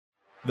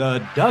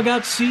The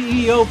Dugout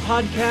CEO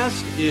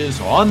podcast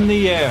is on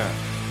the air.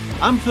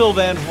 I'm Phil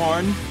Van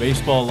Horn,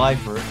 baseball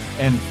lifer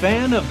and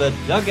fan of the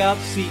Dugout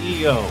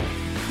CEO.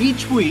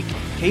 Each week,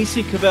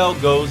 Casey Cavell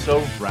goes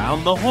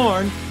around the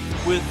horn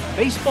with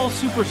baseball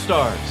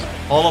superstars,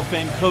 Hall of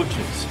Fame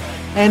coaches,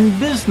 and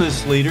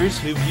business leaders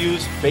who've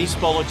used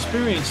baseball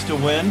experience to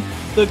win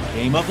the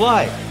game of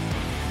life.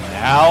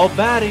 Now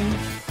batting,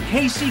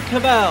 Casey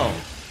Cavell.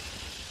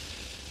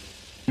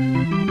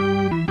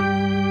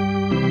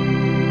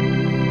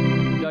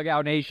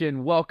 Dugout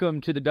Nation,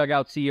 welcome to the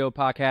Dugout CEO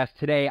podcast.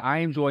 Today, I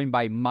am joined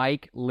by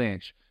Mike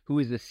Linch, who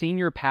is the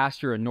senior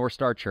pastor at North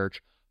Star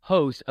Church,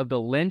 host of the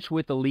Linch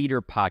with the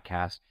Leader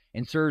podcast,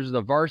 and serves as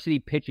the varsity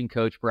pitching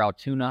coach for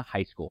Altoona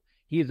High School.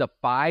 He is a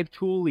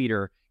 5-tool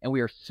leader, and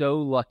we are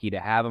so lucky to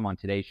have him on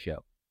today's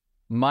show.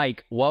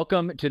 Mike,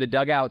 welcome to the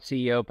Dugout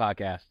CEO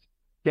podcast.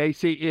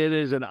 Casey, it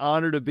is an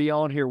honor to be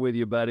on here with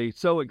you, buddy.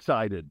 So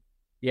excited.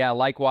 Yeah,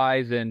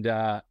 likewise. And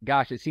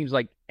gosh, it seems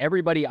like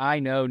everybody I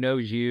know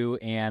knows you,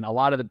 and a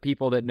lot of the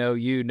people that know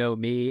you know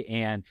me.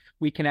 And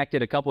we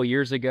connected a couple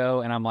years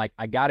ago, and I'm like,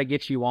 I got to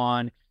get you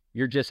on.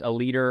 You're just a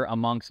leader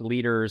amongst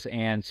leaders,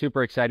 and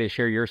super excited to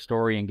share your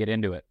story and get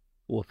into it.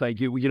 Well, thank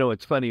you. You know,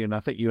 it's funny, and I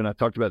think you and I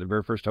talked about it the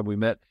very first time we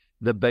met.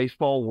 The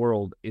baseball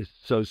world is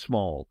so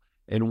small.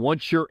 And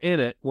once you're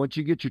in it, once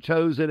you get your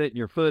toes in it and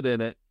your foot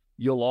in it,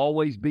 you'll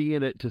always be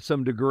in it to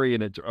some degree.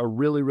 And it's a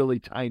really, really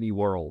tiny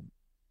world.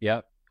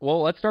 Yep.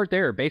 Well, let's start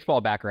there.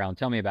 Baseball background.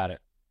 Tell me about it.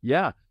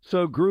 Yeah.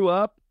 So grew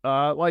up,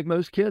 like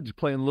most kids,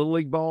 playing Little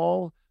League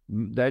ball.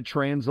 That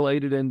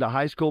translated into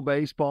high school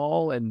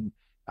baseball. And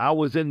I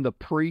was in the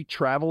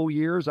pre-travel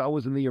years. I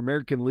was in the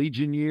American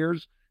Legion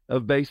years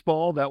of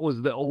baseball. That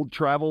was the old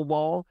travel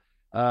ball.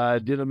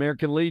 Did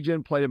American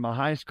Legion, played in my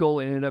high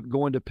school, ended up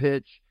going to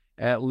pitch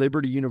at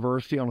Liberty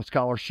University on a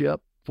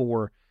scholarship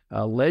for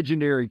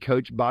legendary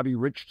coach Bobby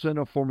Richardson,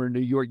 a former New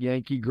York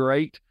Yankee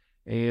great,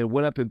 and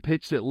went up and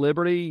pitched at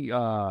Liberty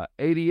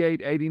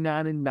 88,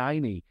 89, and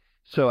 90.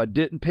 So I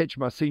didn't pitch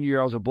my senior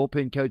year. I was a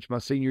bullpen coach my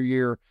senior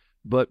year,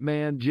 but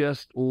man,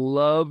 just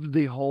loved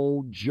the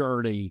whole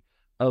journey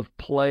of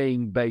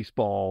playing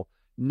baseball.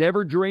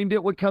 Never dreamed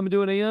it would come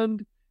to an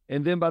end.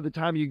 And then by the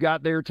time you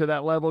got there to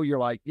that level, you're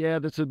like, yeah,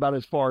 this is about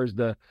as far as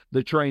the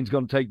train's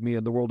going to take me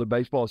in the world of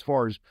baseball as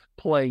far as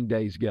playing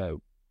days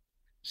go.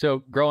 So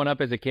growing up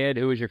as a kid,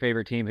 who was your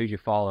favorite team? Who'd you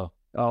follow?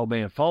 Oh,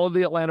 man, followed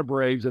the Atlanta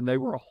Braves, and they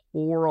were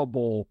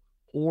horrible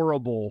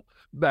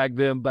back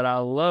then, but I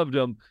loved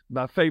them.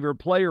 My favorite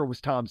player was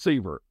Tom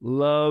Seaver.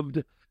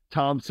 Loved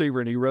Tom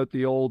Seaver, and he wrote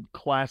the old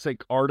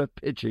classic Art of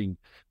Pitching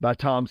by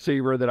Tom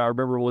Seaver that I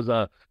remember was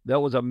a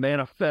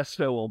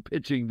manifesto on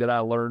pitching that I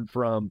learned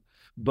from.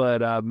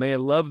 But, man,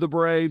 love the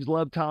Braves,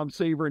 love Tom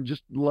Seaver, and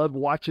just loved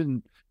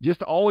watching,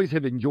 just always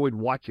have enjoyed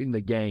watching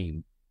the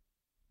game.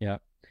 Yeah.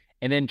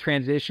 And then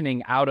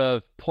transitioning out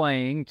of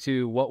playing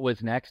to what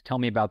was next. Tell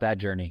me about that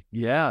journey.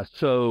 Yeah,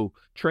 so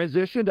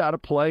transitioned out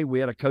of play. We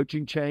had a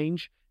coaching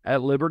change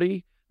at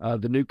Liberty.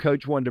 The new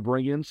coach wanted to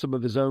bring in some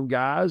of his own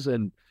guys,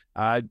 and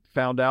I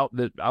found out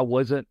that I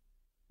wasn't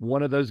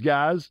one of those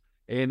guys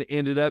and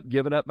ended up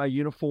giving up my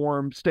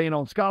uniform, staying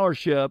on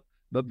scholarship,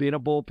 but being a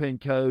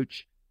bullpen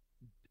coach.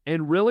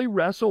 And really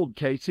wrestled,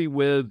 Casey,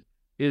 with,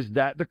 is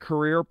that the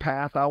career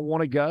path I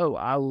want to go?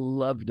 I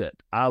loved it.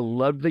 I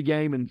loved the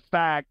game. In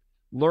fact,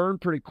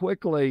 learned pretty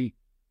quickly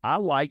I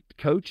liked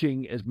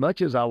coaching as much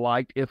as I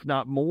liked, if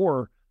not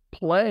more,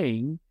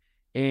 playing.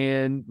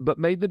 But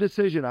made the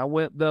decision. I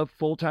went the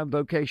full-time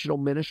vocational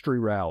ministry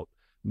route.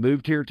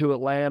 Moved here to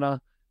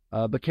Atlanta,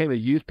 became a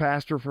youth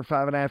pastor for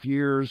 5.5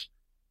 years.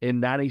 In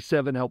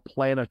 97, helped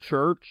plant a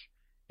church.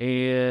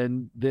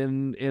 And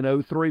then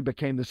in 03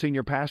 became the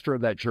senior pastor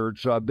of that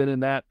church. So I've been in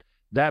that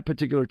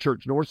particular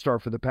church, North Star,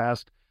 for the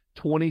past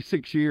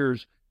 26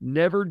 years,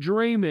 never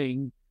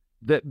dreaming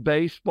that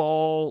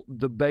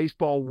the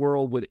baseball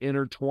world would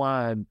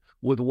intertwine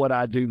with what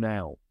I do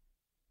now.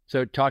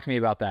 So talk to me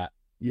about that.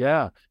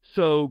 Yeah.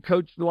 So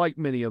coach, like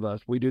many of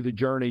us, we do the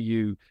journey.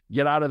 You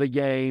get out of the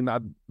game. I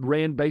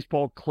ran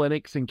baseball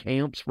clinics and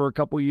camps for a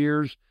couple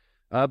years.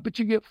 But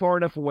you get far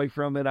enough away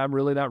from it, I'm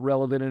really not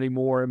relevant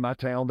anymore in my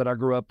town that I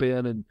grew up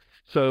in. And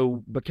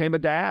so became a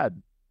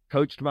dad,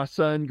 coached my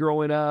son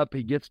growing up.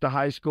 He gets to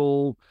high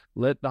school,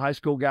 let the high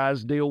school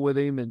guys deal with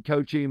him and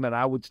coach him. And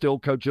I would still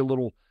coach a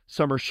little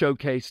summer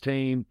showcase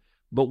team.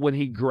 But when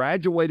he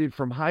graduated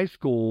from high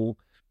school,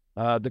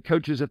 the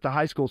coaches at the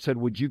high school said,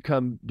 would you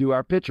come do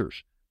our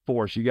pitchers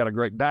for us? You got a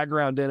great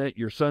background in it.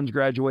 Your son's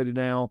graduated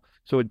now.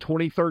 So in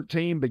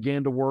 2013,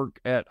 began to work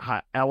at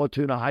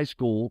Altoona High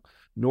School,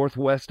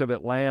 northwest of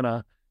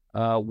Atlanta,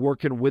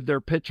 working with their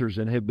pitchers,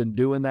 and have been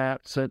doing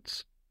that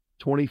since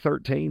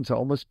 2013. So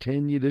almost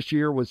 10 years. This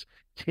year was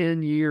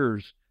 10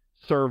 years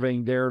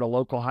serving there at a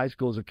local high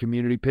school as a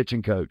community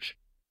pitching coach.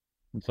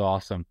 That's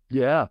awesome.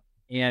 Yeah.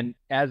 And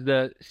as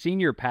the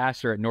senior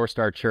pastor at North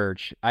Star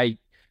Church, I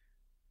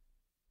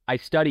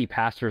study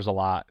pastors a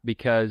lot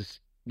because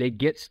they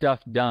get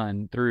stuff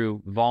done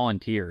through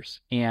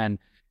volunteers. And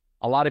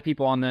a lot of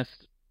people on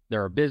this,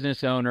 they're a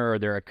business owner or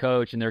they're a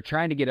coach, and they're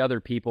trying to get other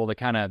people to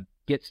kind of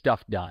get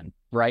stuff done,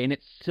 right? And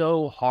it's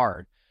so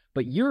hard.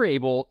 But you're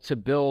able to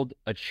build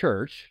a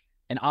church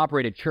and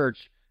operate a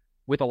church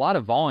with a lot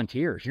of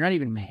volunteers. You're not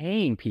even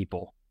paying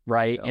people,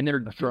 right? Yeah, and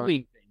they're that's doing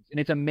right. things. And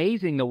it's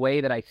amazing the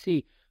way that I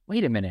see,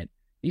 wait a minute,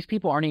 these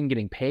people aren't even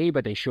getting paid,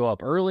 but they show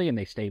up early and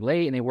they stay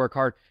late and they work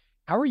hard.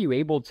 How are you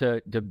able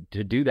to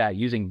do that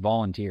using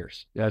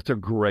volunteers? That's a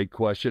great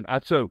question.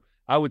 So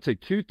I would say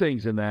two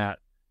things in that.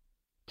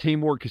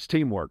 Teamwork is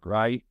teamwork,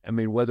 right? I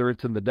mean, whether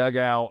it's in the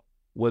dugout,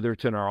 whether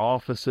it's in our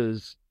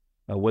offices,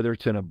 whether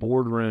it's in a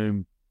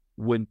boardroom,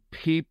 when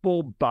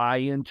people buy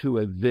into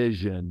a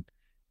vision,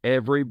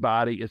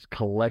 everybody is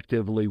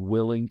collectively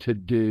willing to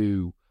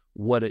do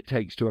what it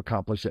takes to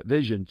accomplish that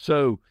vision.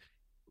 So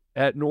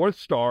at North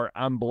Star,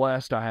 I'm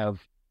blessed. I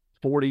have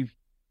 40,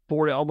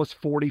 almost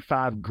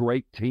 45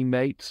 great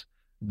teammates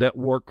that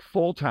work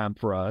full-time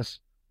for us,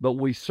 but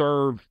we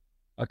serve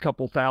a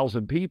couple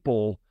thousand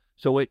people,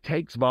 so it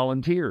takes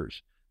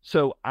volunteers.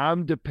 So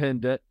I'm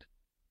dependent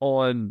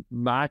on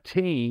my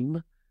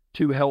team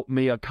to help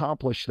me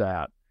accomplish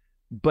that.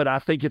 But I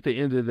think at the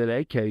end of the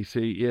day,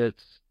 Casey,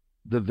 it's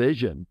the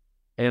vision.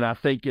 And I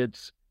think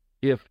it's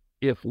if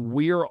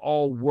we're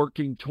all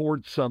working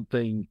towards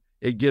something,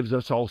 it gives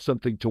us all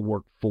something to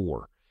work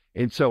for.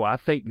 And so I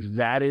think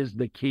that is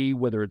the key,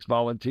 whether it's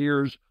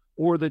volunteers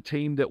or the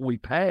team that we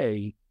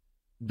pay,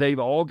 they've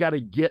all got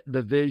to get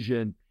the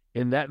vision,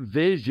 and that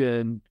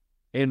vision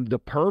and the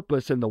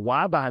purpose and the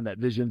why behind that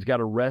vision's got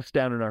to rest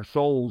down in our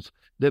souls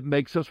that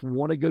makes us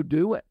want to go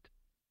do it.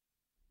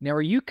 Now,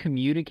 are you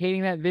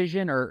communicating that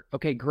vision? Or,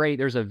 okay, great,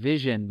 there's a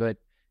vision, but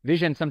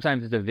vision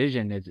sometimes is a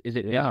vision. Is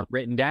it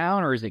written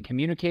down, or is it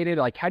communicated?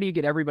 Like, how do you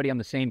get everybody on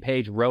the same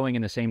page, rowing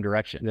in the same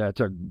direction? Yeah,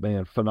 it's a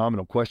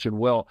phenomenal question.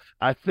 Well,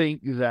 I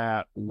think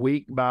that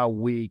week by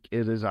week,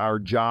 it is our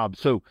job.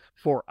 So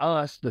for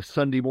us, the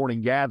Sunday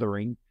morning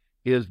gathering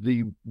is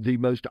the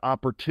most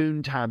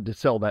opportune time to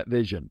sell that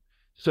vision.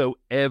 So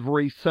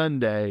every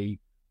Sunday,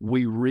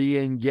 we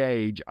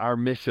re-engage our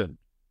mission,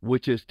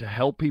 which is to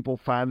help people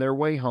find their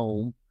way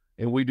home.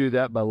 And we do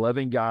that by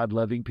loving God,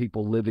 loving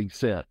people, living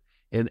sent.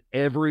 And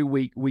every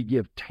week we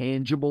give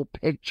tangible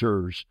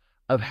pictures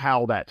of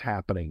how that's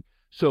happening.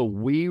 So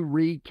we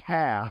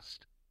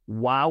recast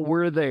while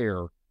we're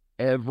there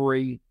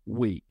every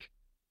week.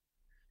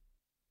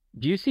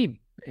 Do you see,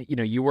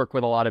 you work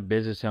with a lot of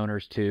business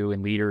owners too,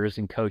 and leaders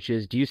and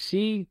coaches. Do you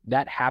see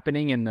that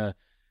happening in the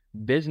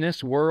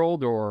business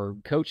world, or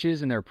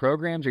coaches and their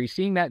programs? Are you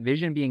seeing that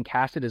vision being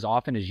casted as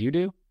often as you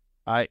do?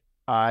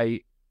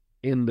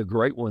 In the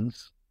great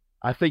ones,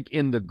 I think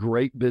in the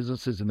great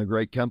businesses and the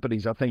great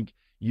companies, I think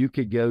you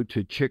could go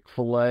to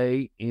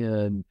Chick-fil-A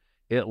in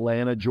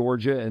Atlanta,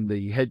 Georgia, and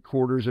the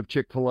headquarters of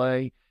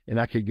Chick-fil-A, and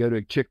I could go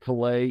to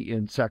Chick-fil-A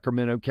in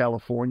Sacramento,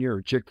 California,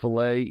 or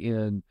Chick-fil-A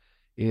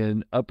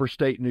in upper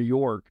state New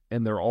York,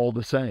 and they're all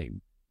the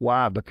same.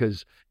 Why?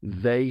 Because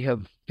they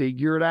have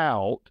figured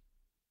out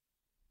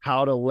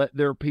how to let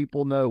their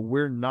people know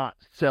we're not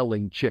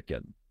selling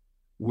chicken.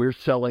 We're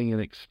selling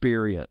an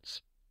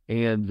experience.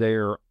 And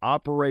their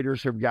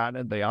operators have gotten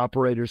it. The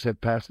operators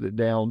have passed it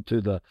down to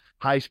the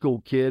high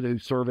school kid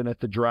who's serving at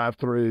the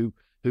drive-thru,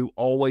 who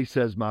always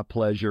says my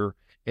pleasure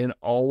and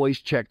always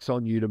checks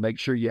on you to make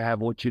sure you have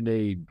what you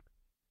need.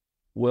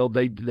 Well,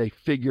 they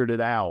figured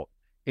it out.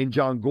 And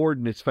John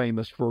Gordon is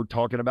famous for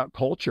talking about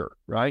culture,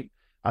 right?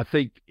 I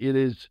think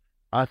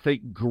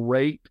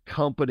great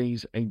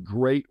companies and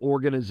great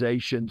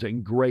organizations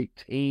and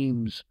great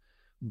teams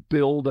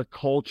build a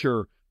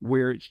culture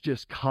where it's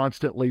just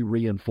constantly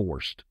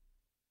reinforced.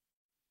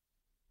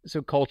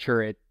 So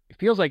culture, it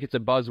feels like it's a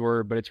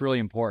buzzword, but it's really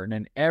important.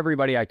 And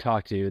everybody I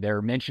talk to,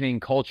 they're mentioning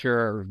culture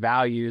or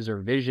values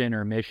or vision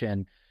or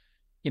mission.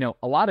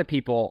 A lot of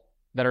people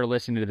that are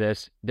listening to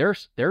this,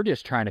 they're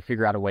just trying to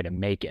figure out a way to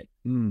make it,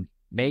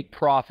 make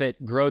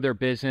profit, grow their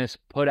business,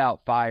 put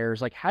out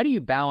fires. Like, how do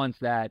you balance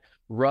that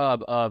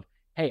rub of,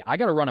 hey, I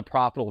got to run a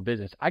profitable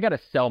business, I got to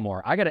sell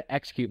more, I got to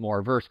execute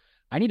more, versus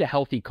I need a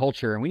healthy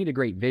culture and we need a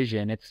great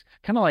vision? It's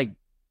kind of like,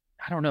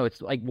 I don't know,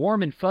 it's like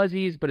warm and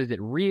fuzzies, but is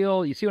it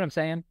real? You see what I'm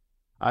saying?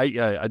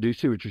 I do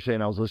see what you're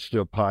saying. I was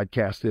listening to a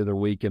podcast the other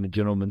week, and a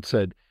gentleman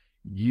said,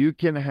 you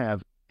can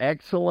have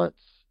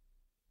excellence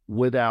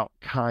without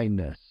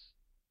kindness,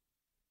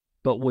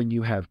 but when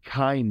you have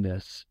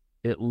kindness,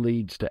 it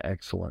leads to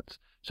excellence.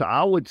 So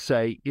I would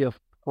say if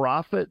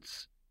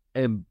profits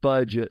and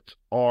budgets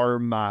are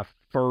my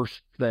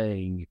first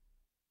thing,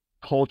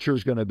 culture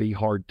is going to be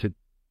hard to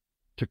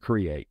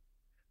create,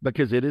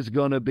 because it is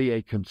going to be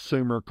a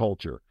consumer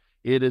culture.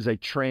 It is a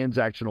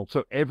transactional.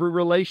 So every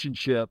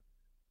relationship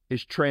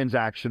is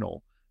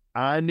transactional.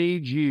 I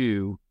need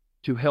you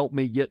to help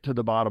me get to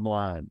the bottom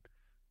line.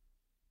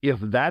 If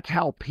that's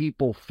how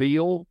people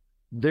feel,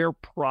 they're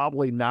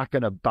probably not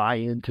going to buy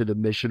into the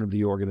mission of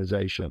the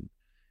organization.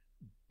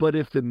 But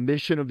if the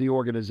mission of the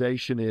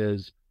organization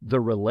is the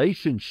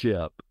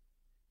relationship,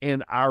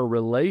 and our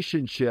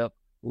relationship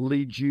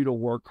leads you to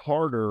work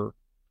harder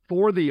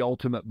for the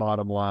ultimate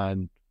bottom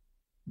line,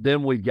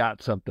 then we've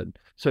got something.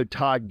 So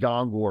Todd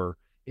Gongor,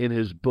 in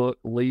his book,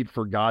 Lead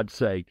for God's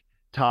Sake,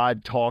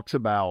 Todd talks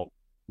about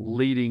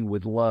leading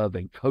with love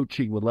and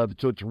coaching with love.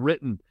 So it's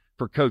written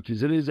for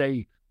coaches. It is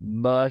a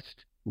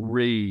must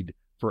read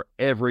for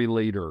every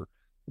leader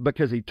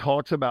because he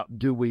talks about,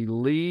 do we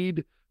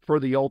lead for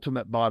the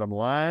ultimate bottom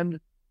line,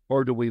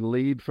 or do we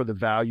lead for the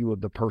value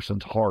of the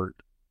person's heart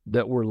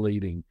that we're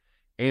leading?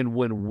 And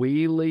when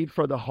we lead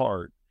for the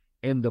heart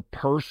and the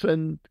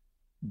person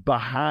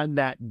behind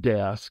that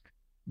desk,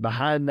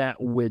 behind that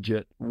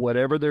widget,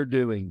 whatever they're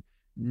doing,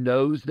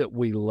 knows that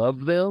we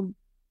love them,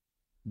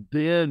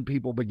 then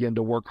people begin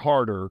to work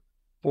harder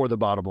for the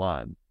bottom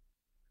line.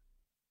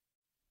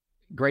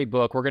 Great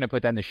book. We're going to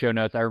put that in the show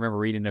notes. I remember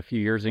reading a few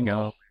years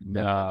ago,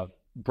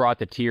 brought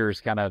the tears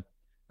kind of,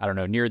 I don't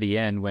know, near the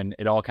end when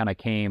it all kind of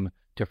came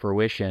to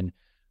fruition.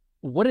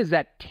 What does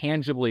that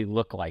tangibly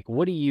look like?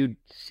 What do you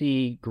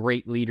see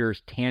great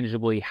leaders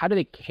tangibly? How do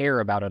they care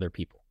about other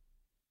people?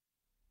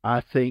 I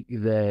think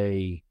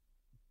they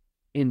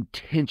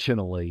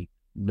intentionally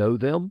know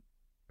them.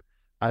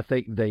 I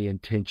think they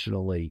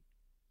intentionally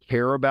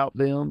care about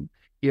them.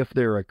 If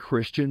they're a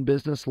Christian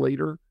business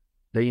leader,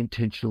 they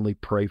intentionally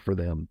pray for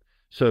them.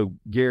 So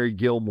Gary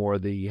Gilmore,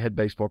 the head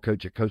baseball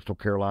coach at Coastal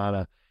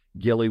Carolina,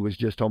 Gilly was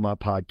just on my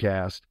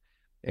podcast,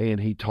 and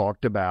he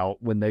talked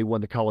about when they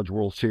won the College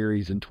World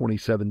Series in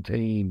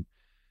 2017,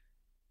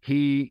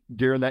 he,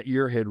 during that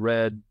year, had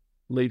read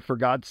Lead for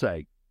God's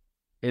Sake.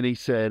 And he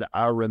said,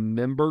 I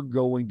remember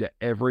going to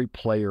every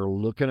player,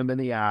 looking them in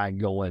the eye and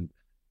going,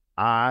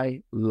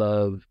 I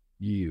love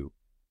you.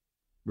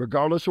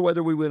 Regardless of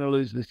whether we win or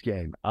lose this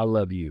game, I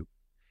love you.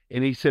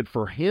 And he said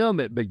for him,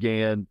 it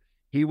began,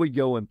 he would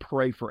go and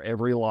pray for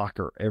every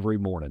locker every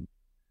morning.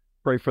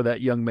 Pray for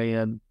that young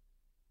man,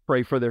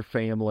 pray for their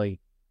family,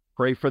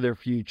 pray for their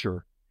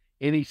future.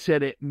 And he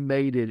said it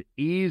made it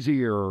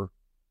easier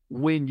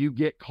when you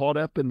get caught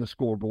up in the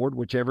scoreboard,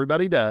 which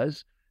everybody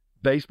does.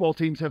 Baseball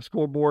teams have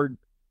scoreboard,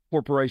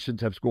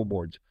 corporations have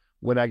scoreboards.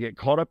 When I get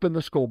caught up in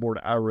the scoreboard,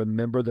 I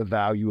remember the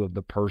value of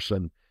the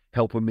person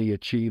helping me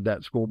achieve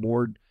that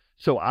scoreboard.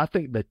 So I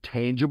think the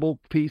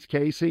tangible piece,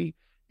 Casey,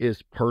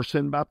 is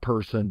person by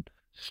person,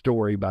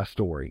 story by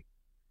story.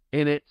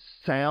 And it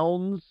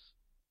sounds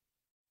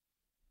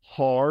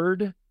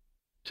hard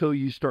till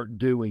you start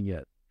doing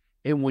it.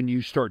 And when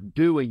you start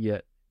doing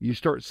it, you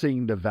start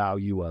seeing the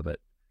value of it.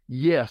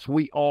 Yes,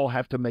 we all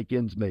have to make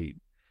ends meet.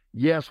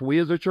 Yes, we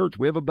as a church,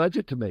 we have a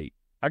budget to meet.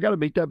 I got to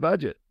meet that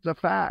budget. It's a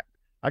fact.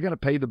 I got to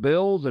pay the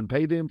bills and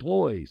pay the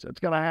employees.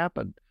 It's going to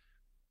happen.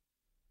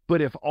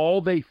 But if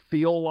all they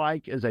feel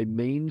like is a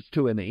means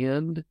to an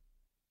end,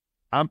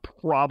 I'm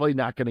probably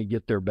not going to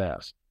get their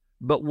best.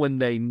 But when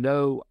they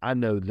know, I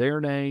know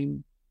their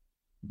name,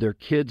 their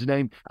kid's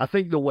name, I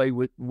think the way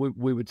we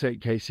would say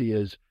it, Casey,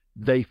 is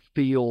they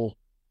feel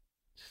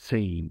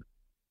seen.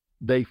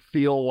 They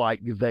feel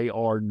like they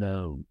are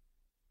known.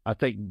 I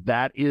think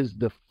that is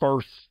the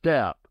first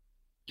step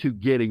to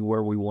getting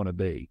where we want to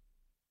be.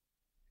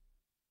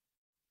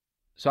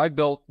 So I've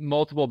built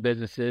multiple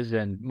businesses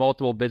and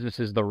multiple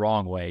businesses the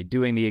wrong way,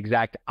 doing the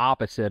exact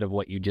opposite of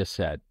what you just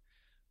said.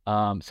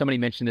 Somebody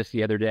mentioned this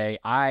the other day.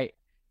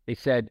 They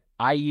said,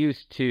 I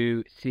used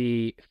to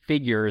see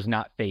figures,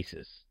 not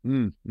faces.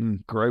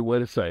 Great way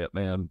to say it,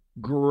 man.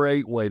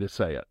 Great way to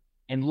say it.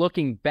 And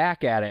looking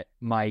back at it,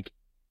 Mike,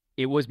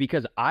 it was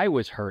because I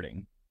was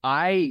hurting.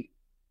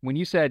 When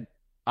you said,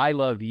 I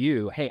love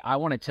you, hey, I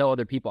want to tell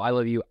other people I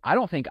love you, I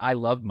don't think I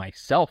loved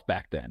myself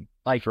back then.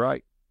 That's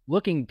right.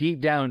 Looking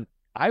deep down,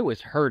 I was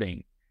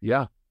hurting.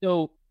 Yeah.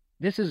 So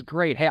this is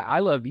great. Hey, I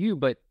love you,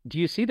 but do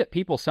you see that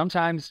people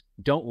sometimes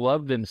don't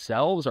love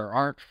themselves or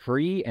aren't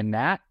free, and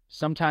that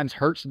sometimes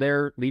hurts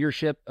their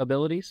leadership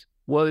abilities?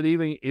 Well, it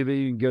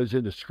even goes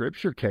into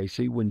Scripture,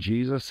 Casey, when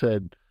Jesus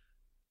said,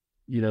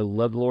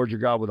 love the Lord your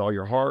God with all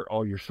your heart,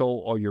 all your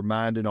soul, all your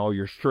mind, and all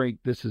your strength.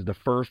 This is the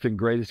first and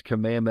greatest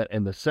commandment.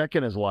 And the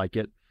second is like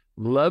it.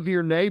 Love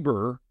your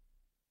neighbor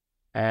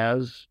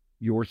as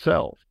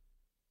yourself.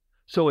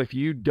 So if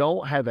you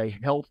don't have a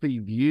healthy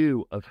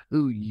view of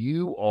who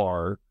you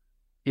are,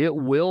 it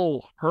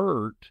will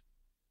hurt.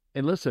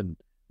 And listen,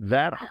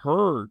 that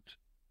hurt.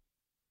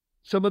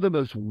 Some of the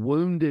most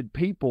wounded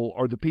people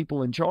are the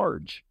people in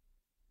charge.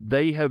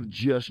 They have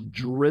just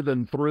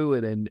driven through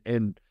it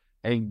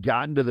and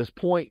gotten to this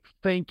point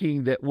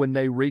thinking that when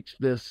they reach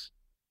this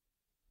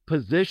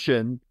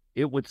position,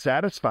 it would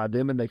satisfy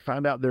them, and they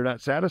find out they're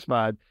not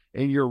satisfied.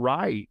 And you're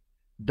right.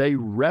 They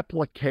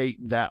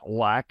replicate that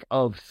lack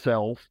of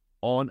self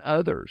on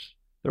others.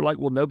 They're like,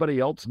 well, nobody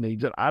else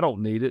needs it. I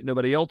don't need it.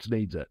 Nobody else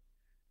needs it.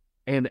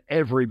 And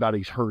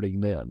everybody's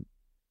hurting then.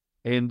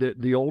 And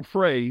the old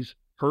phrase,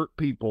 hurt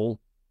people.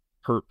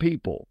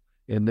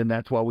 And then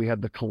that's why we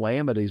have the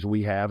calamities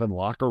we have in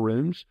locker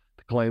rooms,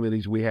 the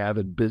calamities we have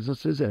in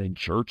businesses and in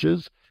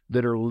churches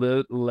that are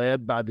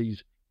led by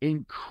these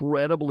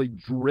incredibly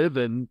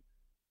driven,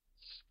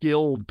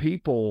 skilled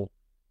people,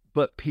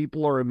 but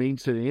people are a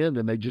means to the end,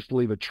 and they just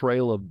leave a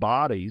trail of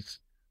bodies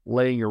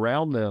laying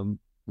around them.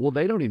 Well,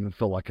 they don't even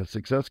feel like a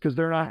success because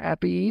they're not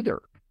happy either.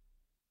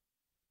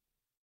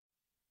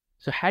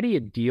 So how do you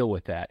deal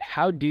with that?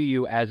 How do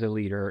you, as a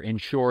leader,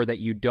 ensure that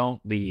you don't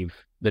leave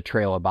the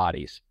trail of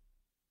bodies?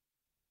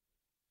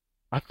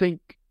 I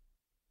think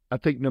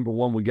number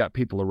one, we got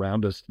people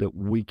around us that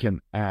we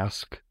can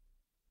ask,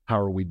 how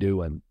are we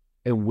doing?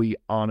 And we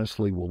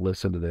honestly will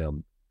listen to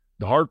them.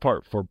 The hard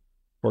part for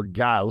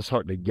guys, let's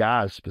talk to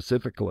guys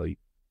specifically,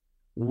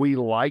 we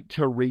like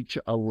to reach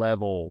a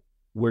level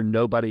where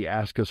nobody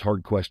asks us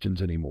hard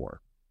questions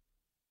anymore.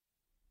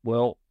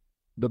 Well,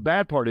 the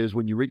bad part is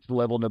when you reach the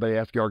level nobody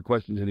asks you hard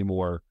questions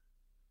anymore,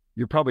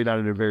 you're probably not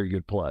in a very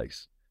good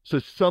place. So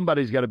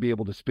somebody's got to be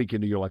able to speak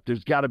into your life.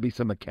 There's got to be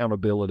some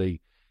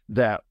accountability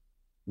that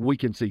we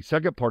can see.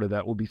 Second part of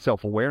that will be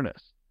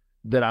self-awareness,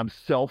 that I'm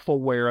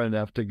self-aware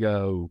enough to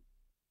go,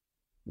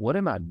 what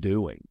am I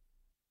doing?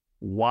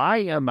 Why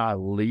am I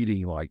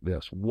leading like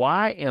this?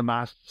 Why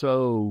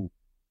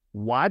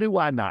do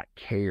I not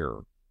care?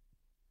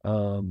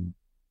 And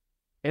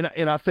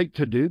I think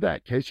to do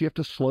that, Case, you have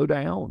to slow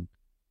down.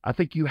 I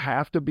think you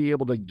have to be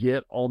able to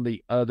get on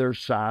the other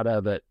side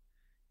of it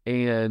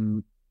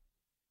and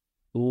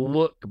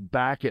look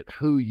back at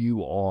who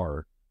you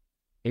are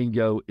and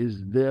go,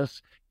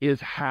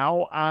 is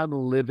how I'm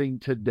living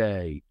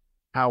today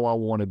how I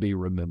want to be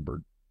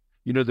remembered?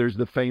 You know, there's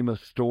the famous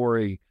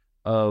story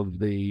of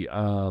the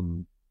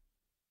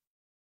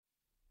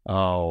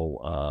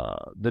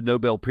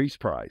Nobel Peace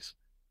Prize.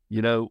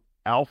 You know,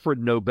 Alfred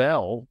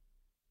Nobel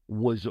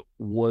was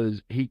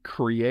one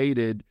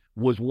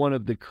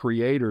of the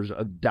creators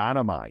of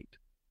dynamite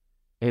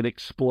and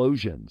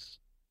explosions.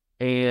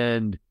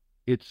 And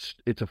it's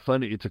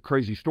a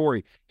crazy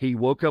story. He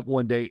woke up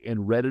one day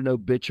and read an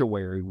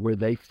obituary where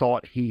they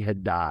thought he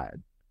had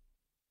died.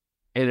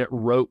 And it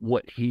wrote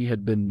what he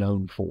had been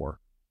known for.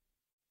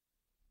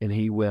 And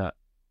he went,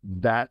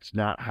 that's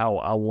not how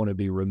I want to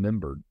be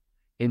remembered.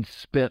 And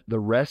spent the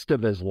rest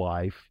of his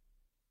life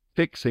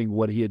fixing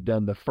what he had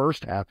done the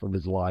first half of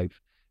his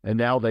life. And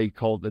now they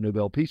call it the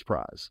Nobel Peace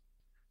Prize.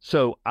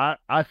 So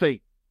I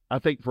think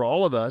for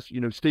all of us,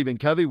 you know, Stephen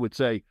Covey would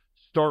say,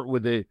 start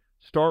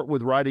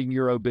with writing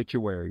your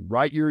obituary,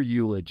 write your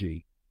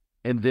eulogy,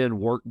 and then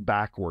work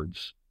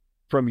backwards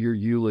from your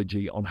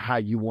eulogy on how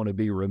you want to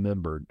be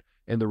remembered.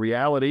 And the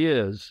reality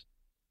is,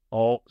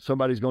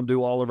 somebody's going to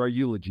do all of our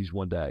eulogies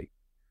one day.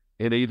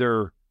 And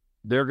either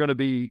they're going to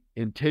be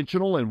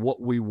intentional in what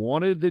we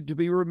wanted it to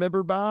be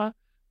remembered by,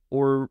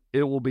 or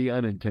it will be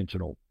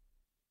unintentional.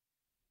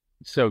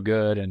 So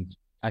good. And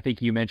I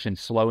think you mentioned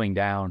slowing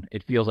down.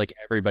 It feels like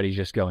everybody's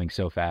just going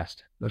so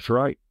fast. That's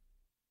right.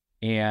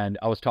 And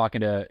I was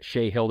talking to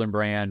Shea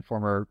Hildenbrand,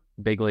 former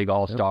big league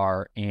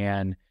all-star,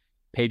 and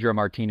Pedro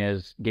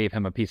Martinez gave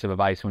him a piece of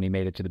advice when he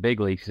made it to the big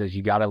leagues. He says,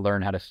 you got to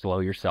learn how to slow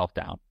yourself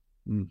down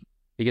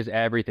because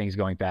everything's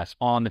going fast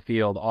on the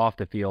field, off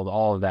the field,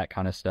 all of that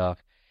kind of stuff.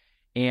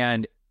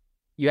 And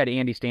you had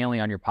Andy Stanley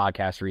on your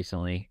podcast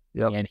recently.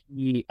 Yep. And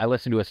I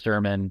listened to a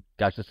sermon,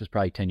 gosh, this was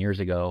probably 10 years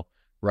ago,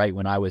 right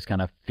when I was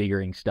kind of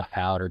figuring stuff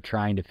out or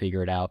trying to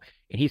figure it out.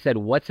 And he said,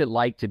 what's it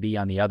like to be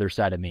on the other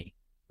side of me?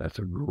 That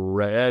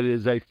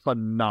is a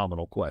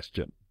phenomenal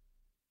question.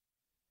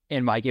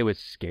 And Mike, it was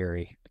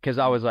scary because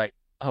I was like,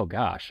 oh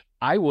gosh,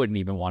 I wouldn't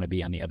even want to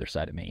be on the other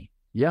side of me.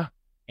 Yeah.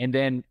 And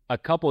then a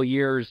couple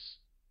years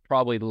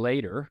probably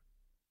later,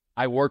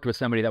 I worked with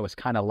somebody that was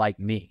kind of like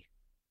me.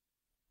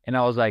 And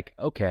I was like,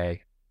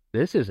 okay,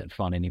 this isn't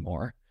fun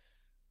anymore.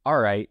 All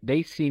right,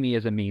 they see me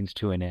as a means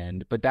to an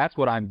end, but that's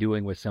what I'm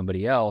doing with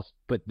somebody else.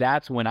 But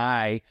that's when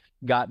I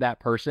got that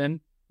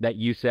person that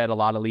you said a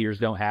lot of leaders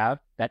don't have,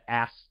 that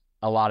asks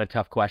a lot of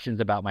tough questions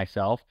about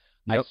myself.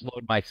 Yep. I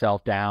slowed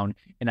myself down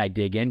and I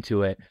dig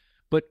into it.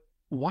 But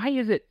why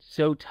is it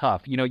so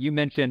tough? You know, you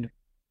mentioned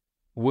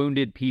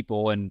wounded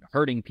people and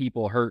hurting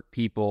people hurt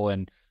people.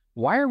 And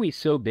why are we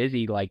so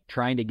busy like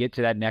trying to get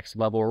to that next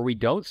level where we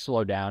don't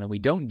slow down and we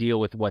don't deal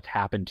with what's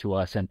happened to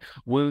us and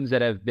wounds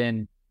that have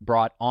been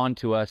brought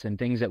onto us and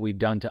things that we've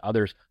done to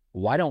others?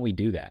 Why don't we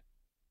do that?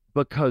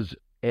 Because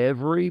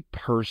every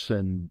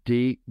person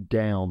deep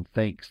down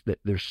thinks that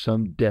there's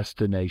some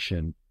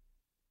destination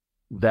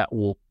that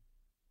will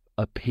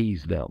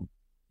appease them.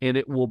 And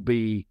it will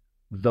be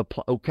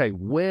okay,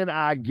 when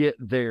I get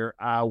there,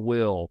 I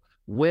will.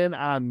 When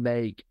I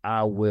make,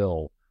 I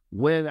will.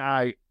 When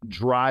I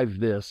drive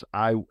this,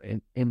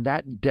 and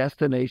that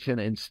destination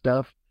and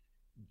stuff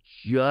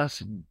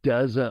just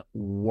doesn't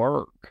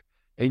work.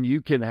 And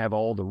you can have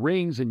all the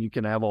rings and you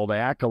can have all the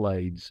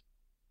accolades,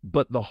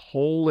 but the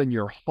hole in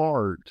your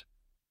heart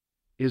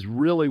is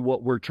really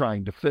what we're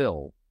trying to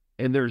fill.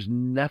 And there's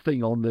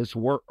nothing on this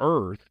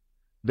earth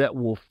that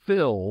will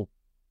fill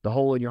the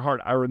hole in your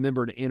heart. I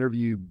remember an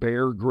interview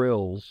Bear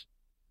Grylls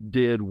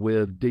did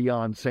with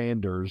Deion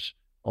Sanders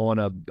on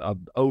a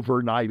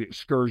overnight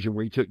excursion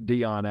where he took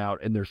Deion out,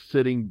 and they're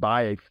sitting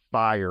by a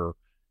fire,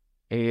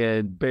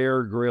 and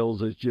Bear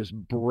Grylls is just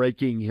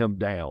breaking him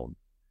down.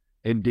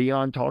 And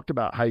Deion talked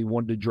about how he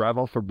wanted to drive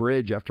off a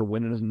bridge after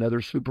winning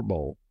another Super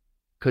Bowl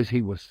because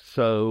he was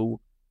so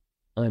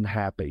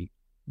unhappy,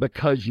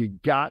 because you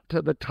got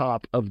to the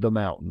top of the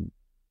mountain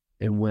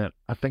and went,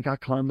 I think I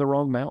climbed the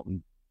wrong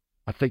mountain.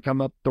 I think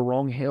I'm up the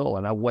wrong hill,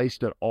 and I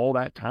wasted all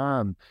that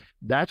time.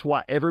 That's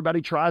why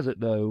everybody tries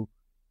it, though,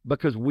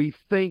 because we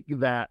think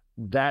that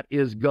that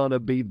is going to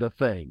be the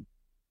thing.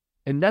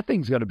 and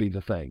nothing's going to be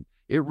the thing.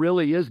 It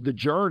really is the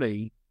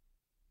journey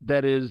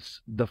that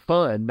is the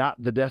fun,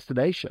 not the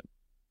destination.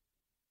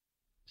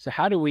 So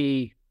how do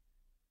we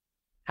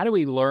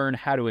learn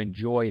how to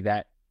enjoy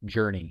that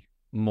journey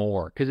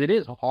more? Because it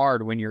is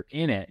hard when you're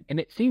in it, and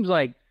it seems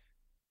like,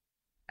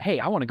 hey,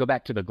 I want to go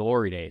back to the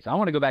glory days. I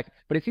want to go back,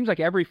 but it seems like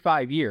every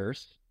 5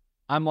 years,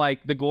 I'm like,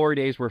 the glory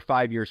days were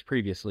 5 years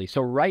previously.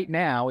 So right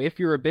now, if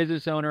you're a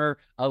business owner,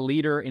 a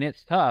leader, and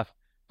it's tough,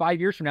 5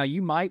 years from now,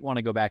 you might want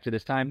to go back to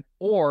this time,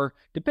 or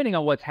depending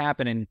on what's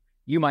happening,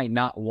 you might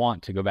not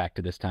want to go back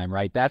to this time,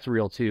 right? That's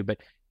real too. But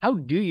how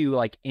do you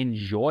like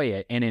enjoy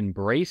it and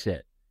embrace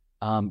it?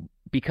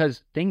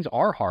 Because things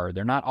are hard.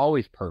 They're not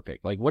always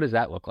perfect. Like, what does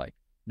that look like?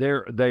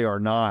 They are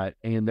not,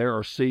 and there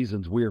are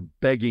seasons we are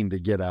begging to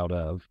get out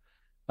of.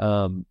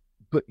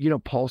 But,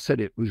 Paul said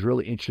it was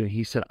really interesting.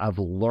 He said, I've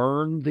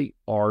learned the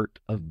art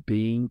of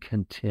being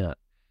content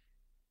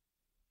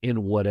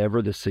in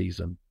whatever the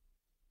season.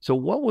 So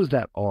what was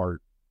that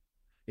art?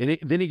 And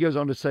then he goes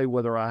on to say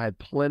whether I had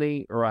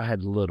plenty or I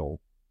had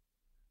little.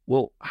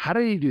 Well, how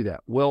did he do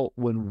that? Well,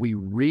 when we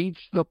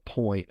reach the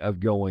point of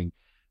going,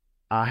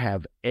 I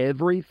have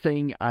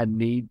everything I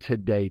need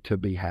today to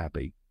be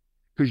happy.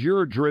 Because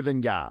you're a driven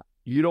guy.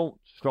 You don't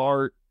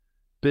start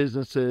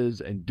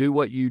businesses and do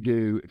what you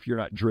do if you're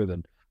not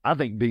driven. I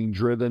think being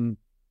driven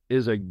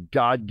is a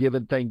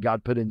God-given thing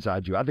God put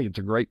inside you. I think it's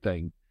a great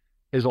thing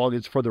as long as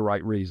it's for the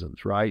right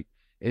reasons, right?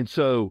 And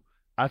so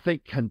I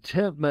think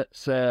contentment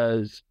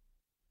says,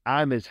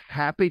 I'm as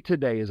happy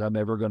today as I'm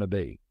ever going to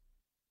be.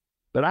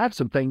 But I have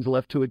some things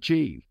left to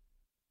achieve.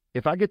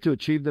 If I get to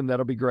achieve them,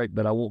 that'll be great,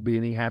 but I won't be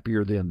any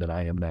happier then than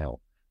I am now.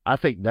 I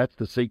think that's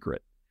the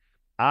secret.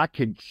 I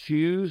can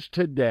choose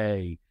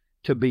today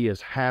to be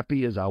as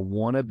happy as I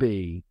want to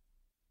be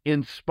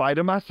in spite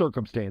of my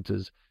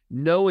circumstances,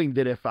 knowing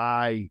that if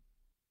I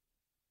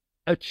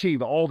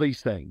achieve all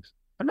these things,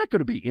 I'm not going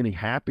to be any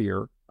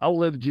happier.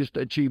 I'll have just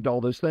achieved all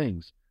those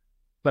things.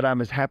 But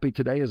I'm as happy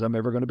today as I'm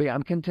ever going to be.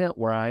 I'm content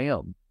where I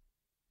am.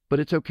 But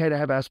it's okay to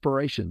have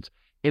aspirations.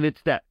 And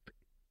it's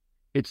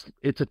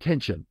a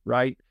tension,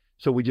 right?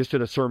 So we just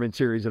did a sermon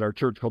series at our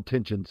church called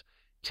Tensions.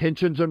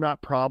 Tensions are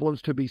not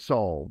problems to be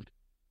solved.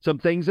 Some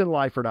things in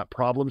life are not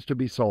problems to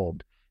be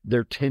solved.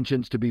 They're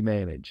tensions to be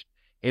managed.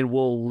 And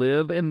we'll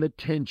live in the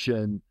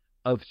tension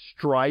of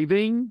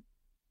striving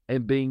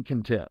and being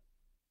content.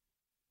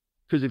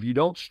 Because if you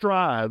don't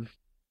strive,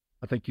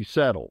 I think you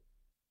settle.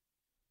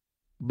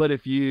 But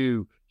if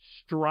you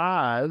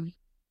strive,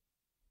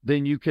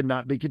 then you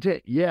cannot be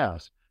content.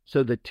 Yes.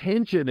 So the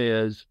tension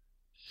is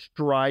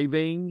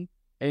striving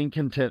and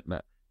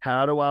contentment.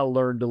 How do I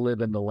learn to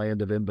live in the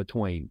land of in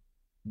between?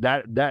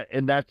 That's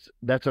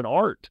an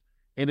art.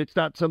 And it's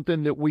not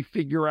something that we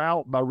figure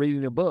out by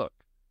reading a book.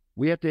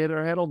 We have to hit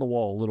our head on the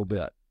wall a little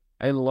bit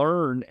and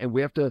learn. And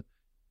we have to,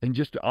 and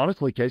just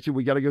honestly, Casey,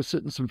 we got to go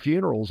sit in some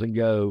funerals and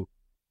go,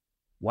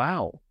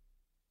 wow,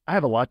 I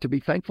have a lot to be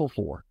thankful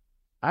for.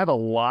 I have a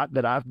lot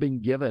that I've been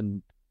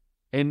given.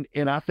 And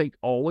I think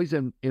always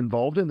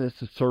involved in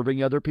this is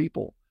serving other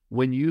people.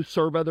 When you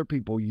serve other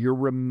people, you're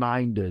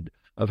reminded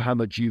of how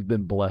much you've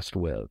been blessed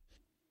with.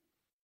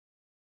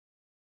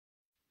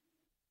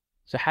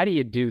 So how do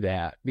you do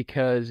that?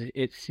 Because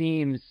it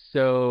seems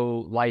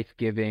so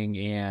life-giving,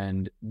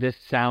 and this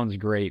sounds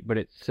great, but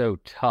it's so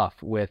tough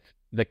with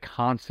the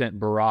constant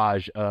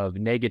barrage of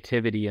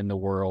negativity in the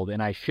world.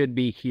 And I should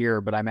be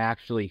here, but I'm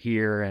actually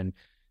here. And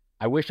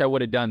I wish I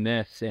would have done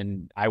this,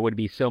 and I would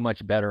be so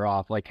much better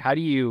off. Like, how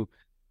do you,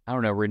 I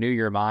don't know, renew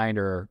your mind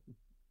or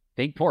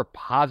think more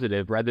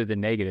positive rather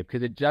than negative?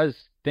 Because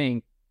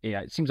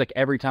it seems like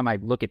every time I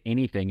look at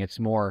anything, it's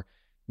more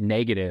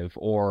negative,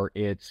 or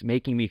it's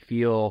making me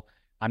feel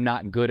I'm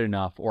not good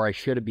enough, or I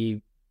should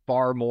be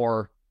far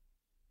more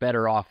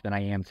better off than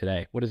I am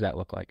today. What does that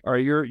look like? All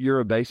right,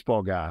 you're a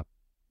baseball guy.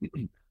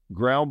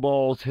 Ground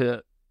balls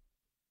hit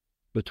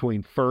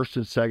between first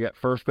and second.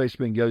 First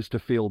baseman goes to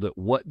field it.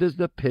 What does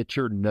the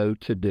pitcher know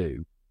to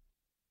do?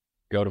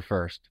 Go to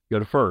first. Go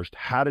to first.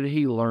 How did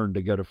he learn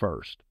to go to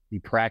first? He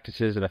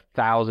practices it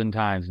 1,000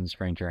 times in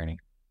spring training.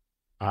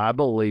 I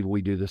believe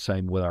we do the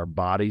same with our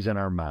bodies and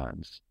our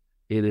minds.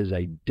 It is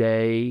a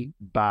day-by-day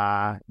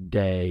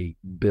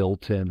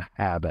built-in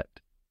habit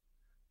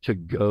to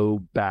go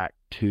back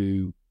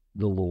to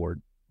the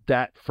Lord.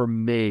 That, for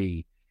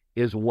me,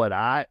 is when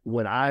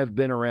I've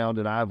been around,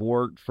 and I've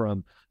worked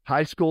from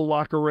high school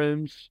locker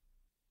rooms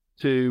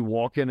to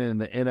walking in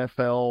the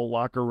NFL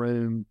locker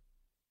room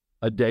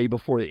a day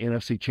before the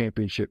NFC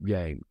Championship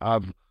game.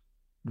 I've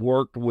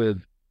worked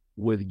with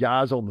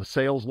guys on the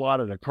sales lot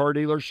at a car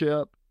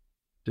dealership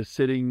to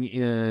sitting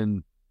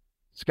in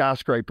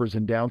skyscrapers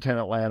in downtown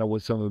Atlanta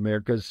with some of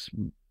America's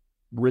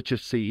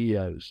richest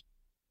CEOs.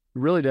 It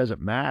really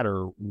doesn't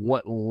matter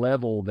what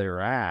level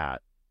they're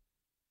at.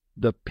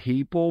 The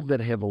people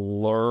that have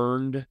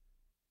learned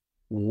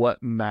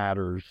what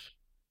matters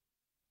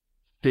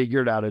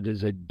figured out it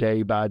is a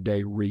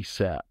day-by-day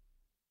reset.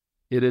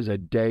 It is a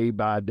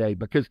day-by-day,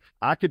 because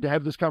I could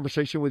have this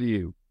conversation with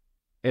you,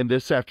 and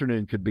this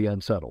afternoon could be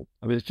unsettled.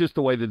 I mean, it's just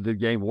the way that the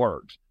game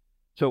works.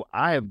 So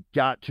I have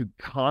got to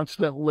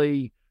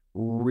constantly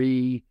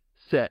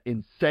reset.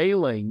 In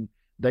sailing,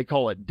 they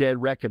call it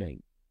dead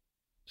reckoning.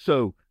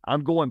 So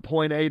I'm going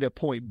point A to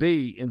point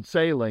B in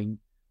sailing.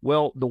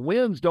 Well, the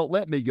winds don't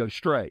let me go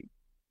straight.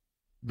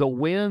 The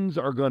winds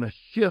are going to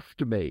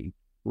shift me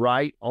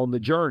right on the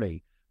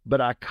journey,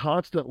 but I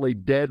constantly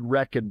dead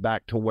reckon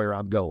back to where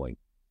I'm going.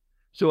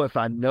 So if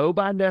I know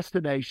my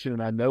destination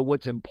and I know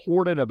what's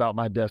important about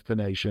my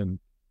destination,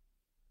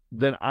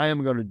 then I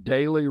am going to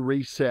daily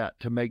reset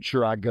to make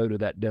sure I go to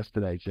that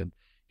destination.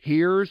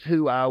 Here's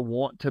who I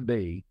want to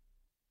be.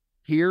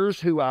 Here's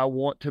who I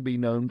want to be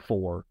known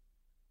for.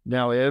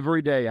 Now,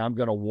 every day I'm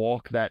going to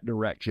walk that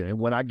direction. And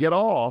when I get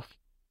off,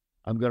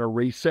 I'm going to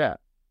reset.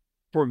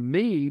 For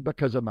me,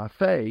 because of my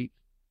faith,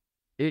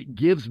 it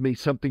gives me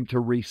something to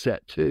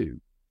reset to.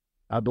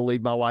 I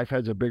believe my life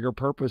has a bigger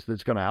purpose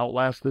that's going to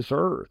outlast this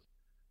earth.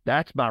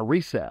 That's my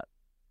reset.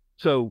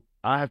 So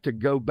I have to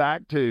go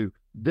back to,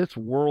 this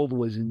world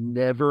was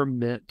never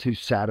meant to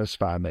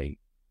satisfy me.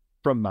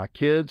 From my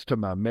kids to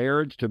my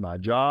marriage to my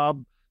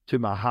job to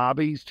my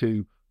hobbies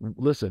to,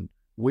 listen,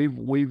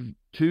 we've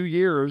 2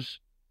 years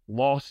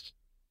lost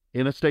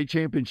in a state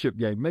championship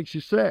game. Makes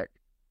you sick.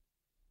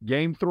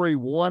 Game 3,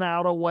 1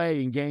 out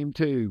away in game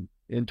 2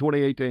 in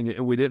 2018,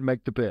 and we didn't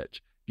make the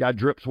pitch. Guy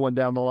drips one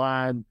down the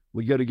line.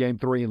 We go to game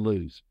 3 and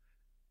lose.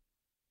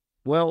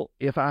 Well,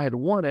 if I had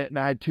won it and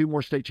I had 2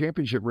 more state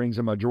championship rings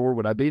in my drawer,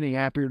 would I be any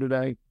happier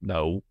today?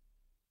 No.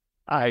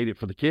 I hate it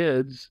for the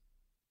kids,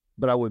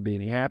 but I wouldn't be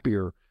any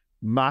happier.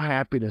 My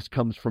happiness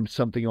comes from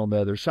something on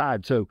the other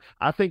side. So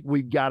I think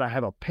we've got to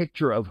have a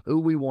picture of who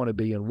we want to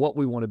be and what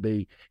we want to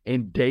be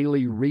and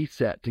daily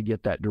reset to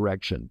get that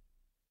direction.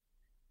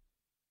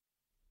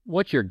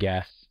 What's your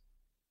guess?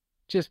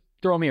 Just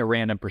throw me a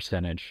random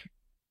percentage.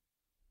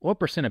 What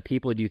percent of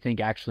people do you think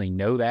actually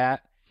know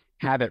that,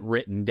 have it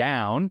written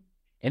down,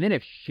 and then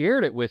have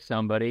shared it with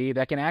somebody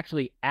that can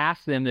actually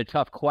ask them the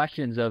tough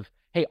questions of,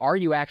 hey, are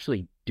you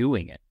actually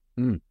doing it?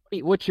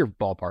 What's your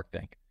ballpark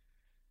think?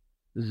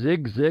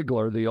 Zig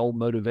Ziglar, the old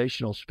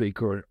motivational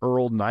speaker, and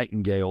Earl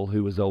Nightingale,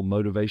 who was the old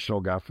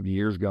motivational guy from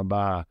years gone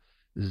by,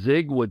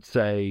 Zig would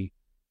say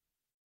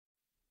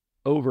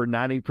over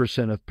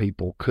 90% of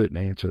people couldn't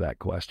answer that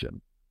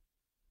question.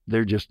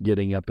 They're just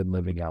getting up and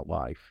living out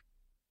life.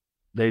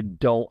 They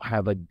don't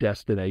have a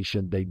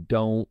destination. They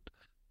don't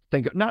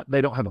they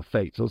don't have a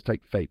faith. So let's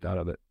take faith out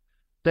of it.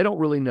 They don't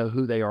really know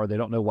who they are. They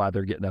don't know why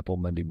they're getting up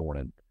on Monday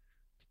morning.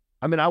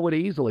 I mean, I would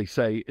easily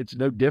say it's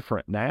no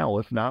different now,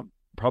 if not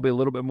probably a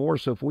little bit more.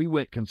 So if we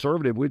went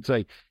conservative, we'd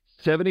say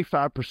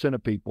 75%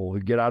 of people who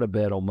get out of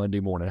bed on Monday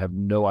morning have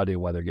no idea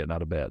why they're getting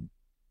out of bed.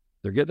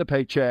 They're getting a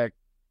paycheck.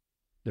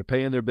 They're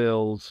paying their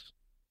bills.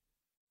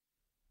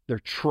 They're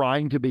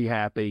trying to be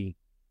happy,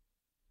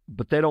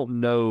 but they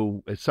don't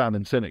know, as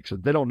Simon Sinek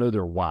said, they don't know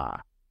their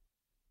why.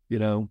 You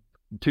know,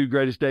 2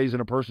 greatest days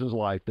in a person's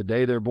life, the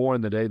day they're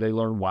born, the day they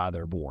learn why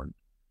they're born.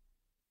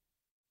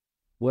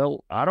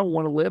 Well, I don't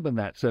want to live in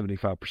that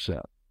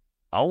 75%.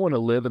 I want to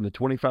live in the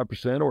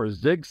 25%, or as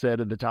Zig said,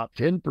 in the top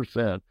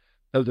 10%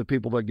 of the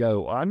people that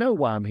go, I know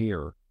why I'm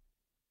here,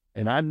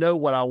 and I know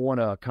what I want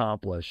to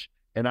accomplish,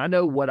 and I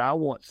know what I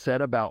want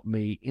said about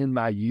me in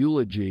my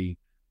eulogy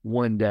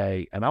one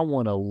day, and I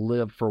want to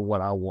live for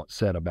what I want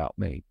said about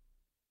me.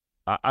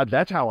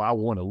 That's how I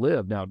want to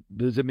live. Now,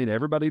 does it mean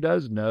everybody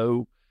does?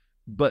 No.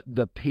 But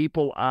the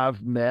people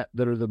I've met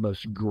that are the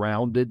most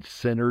grounded,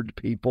 centered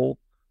people,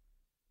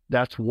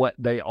 that's what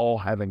they all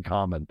have in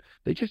common.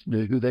 They just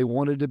knew who they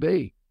wanted to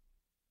be.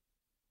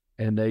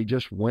 And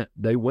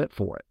they went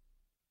for it.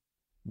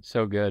 It's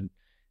so good.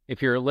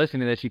 If you're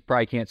listening to this, you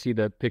probably can't see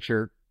the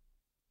picture,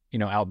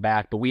 out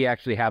back, but we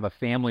actually have a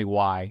family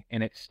why,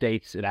 and it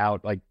states it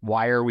out, like,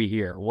 why are we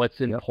here?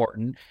 What's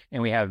important?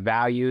 And we have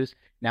values.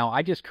 Now,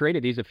 I just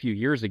created these a few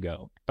years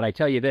ago, but I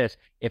tell you this,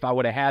 if I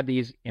would have had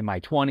these in my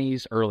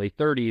 20s, early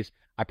 30s,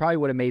 I probably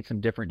would have made some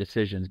different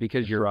decisions,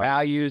 because your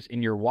values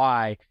and your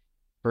why,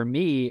 for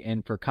me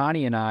and for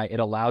Connie and I,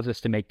 it allows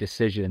us to make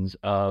decisions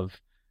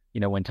of,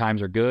 when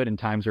times are good and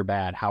times are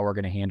bad, how we're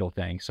going to handle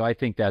things. So I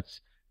think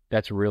that's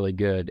really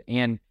good.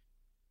 And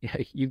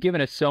you've given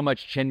us so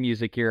much chin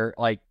music here.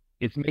 Like,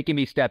 it's making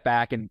me step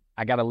back, and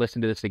I got to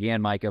listen to this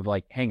again, Mike, of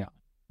like, hang on,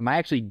 am I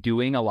actually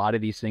doing a lot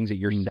of these things that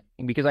you're saying?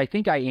 Because I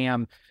think I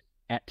am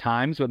at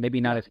times, but maybe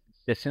not as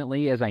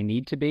consistently as I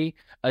need to be,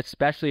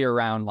 especially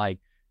around like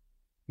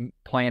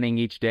planning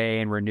each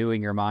day and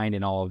renewing your mind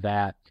and all of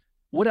that.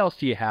 What else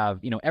do you have?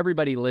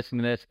 Everybody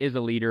listening to this is a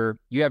leader.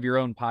 You have your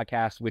own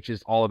podcast, which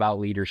is all about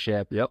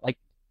leadership. Yep. Like,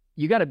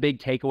 you got a big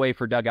takeaway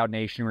for Dugout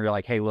Nation where you're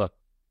like, hey, look,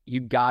 you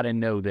got to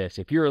know this.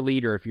 If you're a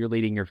leader, if you're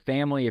leading your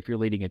family, if you're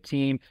leading a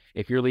team,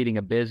 if you're leading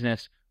a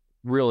business,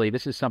 really,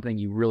 this is something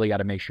you really got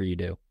to make sure you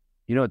do.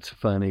 It's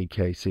funny,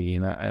 Casey,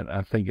 and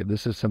I think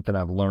this is something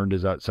I've learned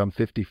so I'm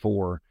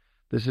 54.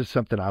 This is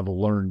something I've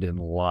learned in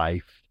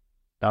life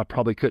that I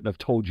probably couldn't have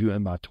told you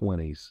in my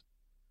 20s.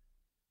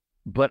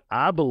 But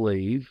I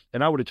believe,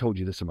 and I would have told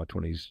you this in my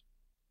 20s,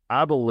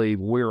 I believe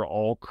we're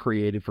all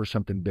created for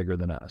something bigger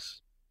than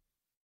us.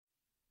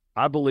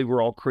 I believe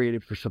we're all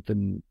created for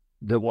something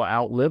that will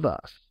outlive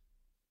us.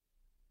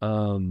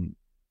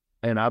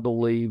 And I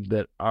believe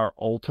that our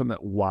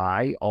ultimate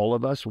why, all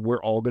of us,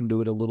 we're all going to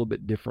do it a little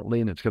bit differently,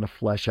 and it's going to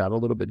flesh out a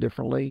little bit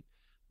differently,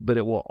 but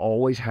it will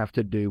always have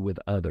to do with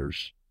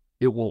others.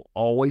 It will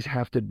always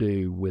have to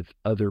do with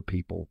other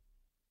people.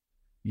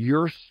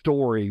 Your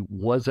story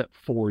wasn't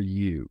for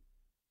you.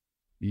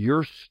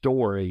 Your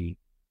story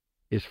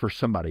is for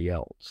somebody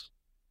else.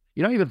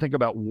 You don't even think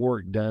about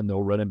Warwick Dunn, though,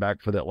 running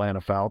back for the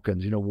Atlanta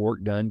Falcons.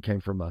 Warwick Dunn came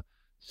from a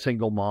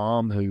single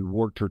mom who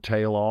worked her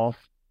tail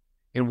off.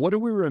 And what do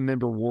we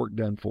remember Warwick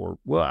Dunn for?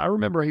 Well, I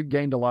remember he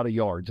gained a lot of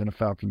yards in a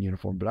Falcon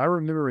uniform, but I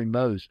remember him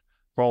most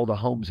for all the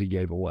homes he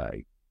gave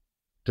away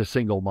to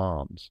single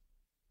moms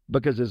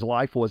because his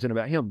life wasn't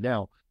about him.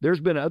 Now,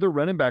 there's been other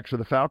running backs for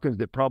the Falcons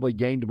that probably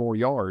gained more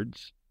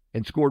yards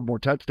and scored more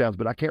touchdowns,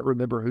 but I can't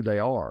remember who they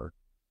are.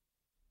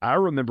 I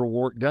remember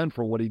Warwick Dunn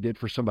for what he did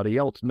for somebody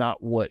else,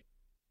 not what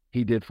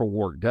he did for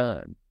Warwick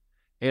Dunn.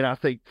 And I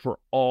think for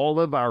all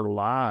of our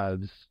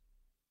lives,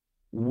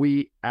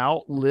 we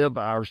outlive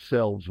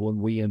ourselves when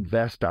we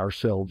invest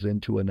ourselves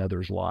into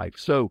another's life.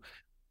 So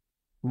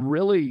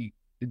really,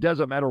 it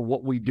doesn't matter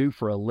what we do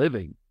for a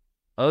living.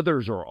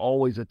 Others are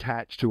always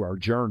attached to our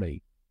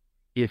journey.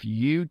 If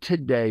you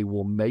today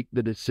will make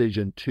the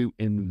decision to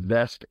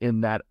invest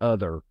in that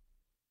other,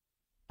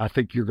 I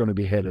think you're going to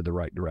be headed the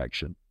right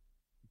direction.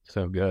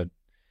 So good.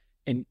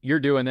 And you're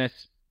doing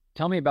this.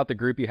 Tell me about the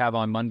group you have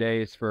on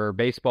Mondays for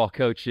baseball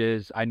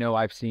coaches. I know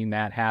I've seen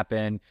that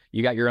happen.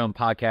 You got your own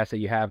podcast that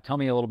you have. Tell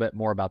me a little bit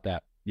more about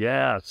that.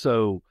 Yeah.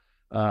 So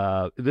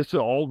this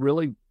all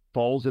really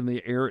falls in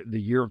the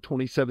year of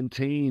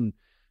 2017.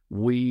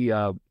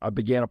 I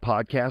began a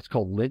podcast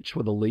called Linch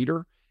with a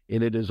Leader,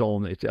 and it's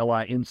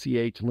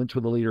Linch, Linch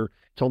with a Leader.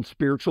 It's on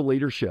spiritual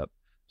leadership.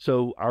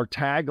 So our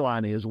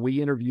tagline is,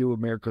 we interview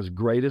America's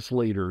greatest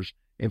leaders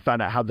and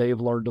find out how they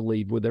have learned to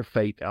lead with their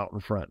faith out in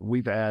front.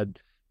 We've had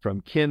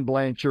from Ken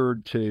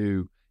Blanchard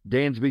to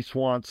Dansby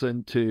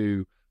Swanson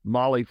to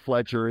Molly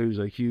Fletcher, who's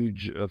a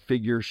huge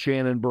figure,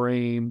 Shannon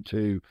Bream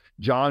to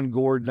John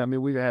Gordon. I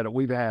mean, we've had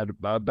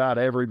about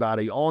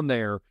everybody on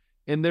there,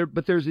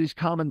 but there's these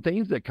common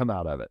themes that come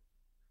out of it.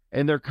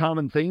 And their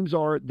common themes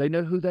are they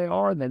know who they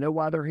are and they know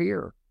why they're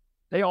here.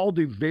 They all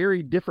do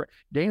very different.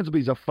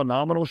 Dansby's a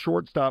phenomenal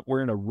shortstop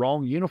wearing a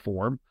wrong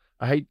uniform.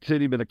 I hate to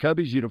see him in a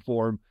Cubbies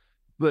uniform,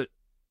 but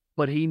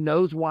he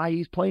knows why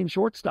he's playing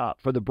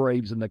shortstop for the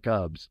Braves and the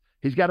Cubs.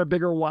 He's got a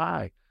bigger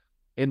why.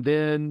 And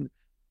then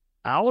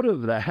out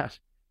of that,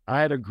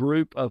 I had a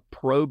group of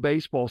pro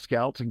baseball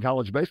scouts and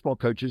college baseball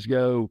coaches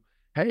go,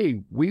 hey,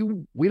 we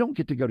don't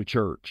get to go to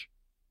church.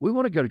 We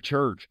want to go to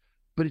church,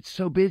 but it's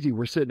so busy.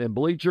 We're sitting in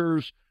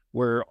bleachers.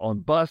 We're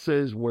on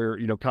buses.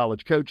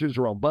 College coaches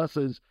are on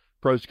buses.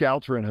 Pro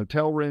scouts are in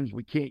hotel rooms.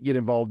 We can't get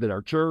involved in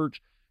our church.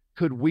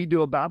 Could we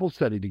do a Bible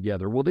study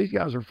together? Well, these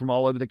guys are from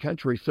all over the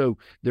country. So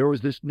there was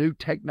this new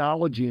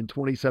technology in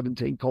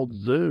 2017 called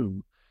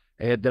Zoom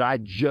that I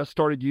just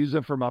started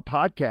using for my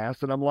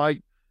podcast. And I'm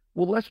like,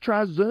 well, let's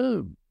try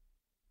Zoom.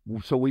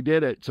 So we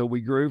did it. So we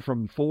grew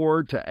from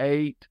 4 to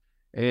 8.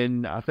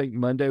 And I think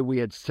Monday we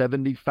had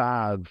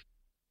 75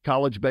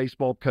 college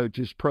baseball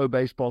coaches, pro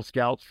baseball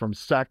scouts from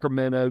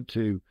Sacramento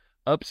to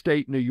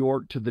upstate New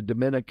York to the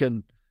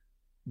Dominican,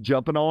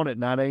 jumping on at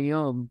 9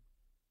 a.m.,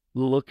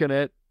 looking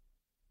at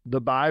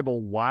the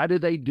Bible. Why do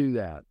they do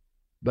that?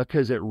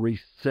 Because it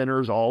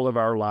recenters all of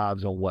our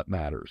lives on what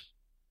matters.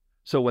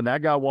 So when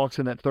that guy walks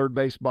in that third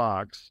base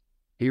box,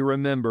 he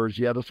remembers,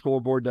 the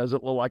scoreboard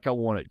doesn't look like I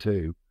want it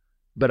to,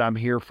 but I'm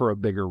here for a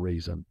bigger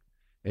reason.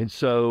 And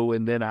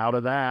then out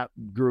of that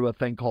grew a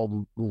thing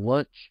called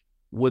Lunch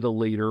with a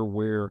Leader,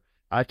 where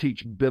I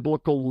teach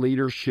biblical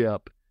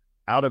leadership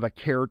out of a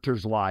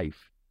character's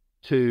life.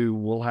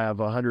 We'll have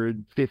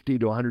 150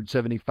 to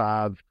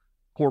 175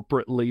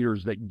 corporate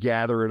leaders that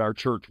gather at our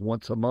church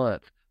once a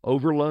month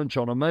over lunch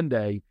on a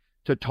Monday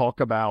to talk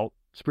about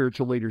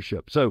spiritual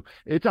leadership. So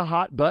it's a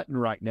hot button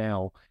right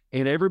now,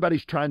 and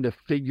everybody's trying to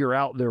figure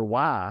out their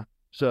why.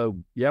 So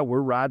yeah,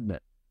 we're riding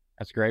it.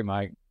 That's great,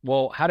 Mike.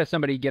 Well, how does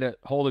somebody get a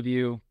hold of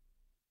you?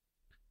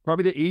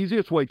 Probably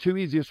the two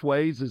easiest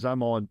ways is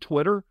I'm on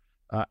Twitter,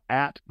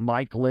 at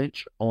Mike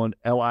Linch on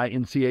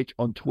LINCH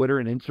on Twitter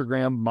and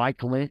Instagram,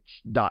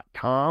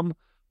 MikeLynch.com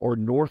or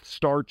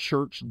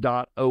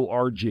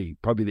NorthstarChurch.org.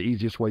 Probably the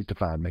easiest ways to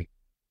find me.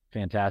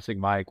 Fantastic,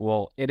 Mike.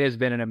 Well, it has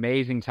been an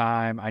amazing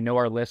time. I know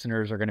our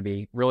listeners are going to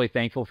be really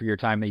thankful for your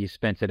time that you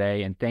spent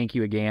today. And thank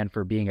you again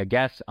for being a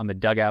guest on the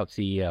Dugout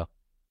CEO.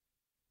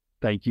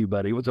 Thank you,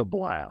 buddy. It was a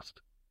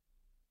blast.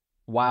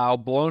 Wow.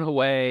 Blown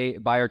away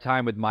by our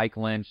time with Mike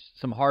Linch.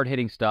 Some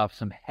hard-hitting stuff,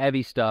 some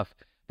heavy stuff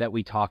that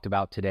we talked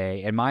about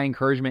today. And my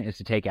encouragement is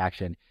to take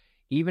action.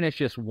 Even if it's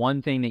just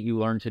one thing that you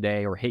learned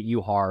today or hit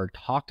you hard,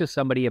 talk to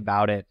somebody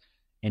about it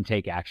and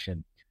take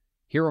action.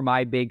 Here are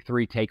my big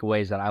 3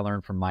 takeaways that I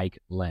learned from Mike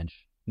Linch.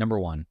 Number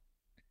 1,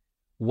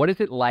 what is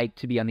it like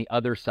to be on the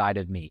other side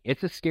of me?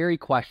 It's a scary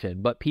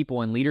question, but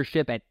people in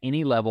leadership at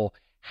any level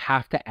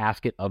have to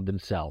ask it of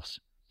themselves.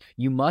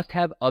 You must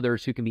have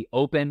others who can be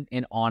open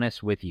and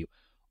honest with you.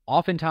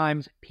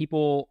 Oftentimes,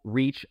 people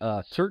reach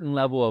a certain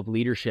level of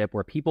leadership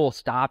where people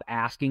stop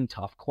asking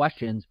tough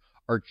questions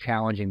or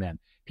challenging them.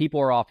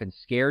 People are often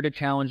scared to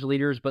challenge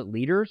leaders, but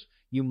leaders,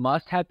 you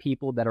must have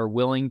people that are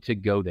willing to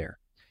go there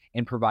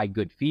and provide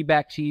good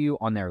feedback to you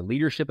on their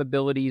leadership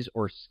abilities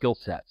or skill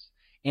sets,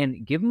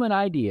 and give them an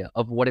idea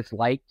of what it's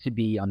like to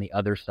be on the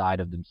other side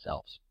of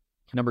themselves.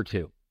 Number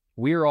 2,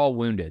 we are all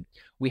wounded.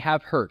 We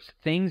have hurts,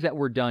 things that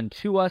were done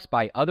to us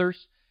by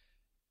others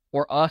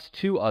or us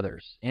to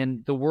others.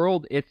 And the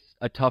world, it's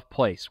a tough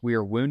place. We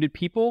are wounded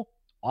people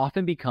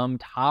often become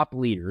top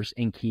leaders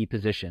in key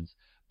positions.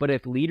 But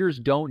if leaders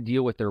don't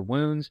deal with their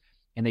wounds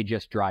and they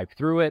just drive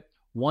through it,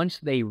 once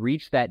they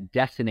reach that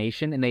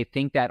destination and they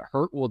think that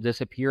hurt will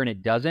disappear and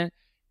it doesn't,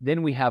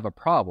 then we have a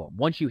problem.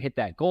 Once you hit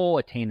that goal,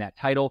 attain that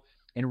title,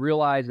 and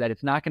realize that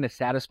it's not going to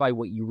satisfy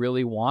what you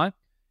really want,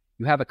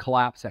 you have a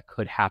collapse that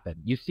could happen.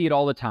 You see it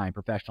all the time.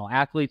 Professional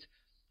athletes,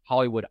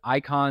 Hollywood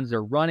icons,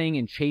 they're running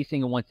and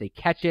chasing, and once they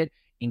catch it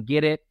and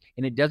get it,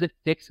 and it doesn't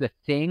fix the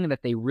thing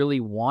that they really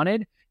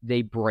wanted,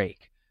 they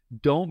break.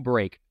 Don't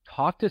break.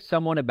 Talk to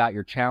someone about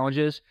your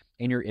challenges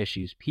and your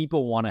issues.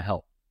 People want to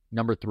help.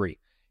 Number 3,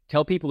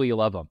 tell people you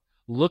love them.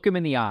 Look them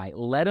in the eye.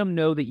 Let them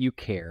know that you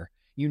care.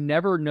 You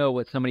never know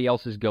what somebody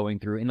else is going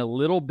through, and a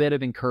little bit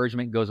of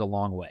encouragement goes a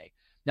long way.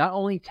 Not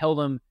only tell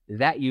them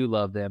that you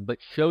love them, but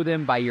show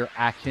them by your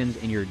actions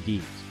and your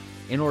deeds.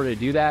 In order to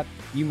do that,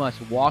 you must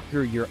walk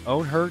through your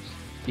own hurts,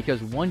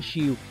 because once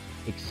you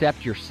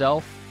accept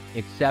yourself,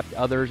 accept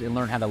others, and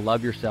learn how to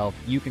love yourself,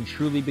 you can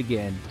truly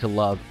begin to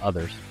love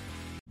others.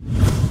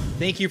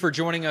 Thank you for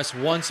joining us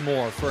once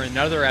more for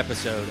another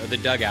episode of the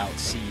Dugout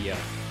CEO.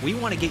 We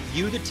want to get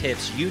you the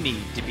tips you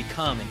need to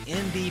become an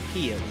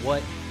MVP at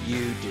what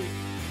you do.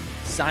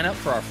 Sign up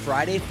for our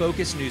Friday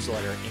Focus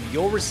newsletter and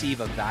you'll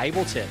receive a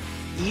valuable tip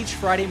each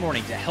Friday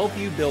morning to help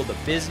you build the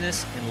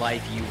business and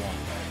life you want.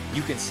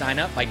 You can sign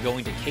up by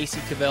going to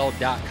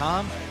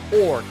caseykavell.com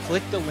or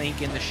click the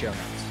link in the show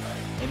notes.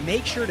 And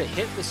make sure to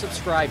hit the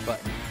subscribe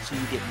button so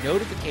you get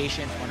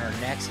notification on our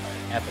next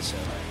episode.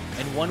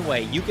 And one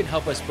way you can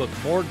help us book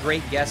more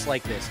great guests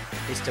like this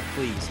is to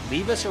please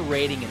leave us a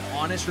rating and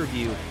honest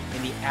review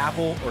in the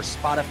Apple or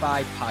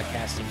Spotify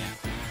podcasting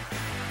app.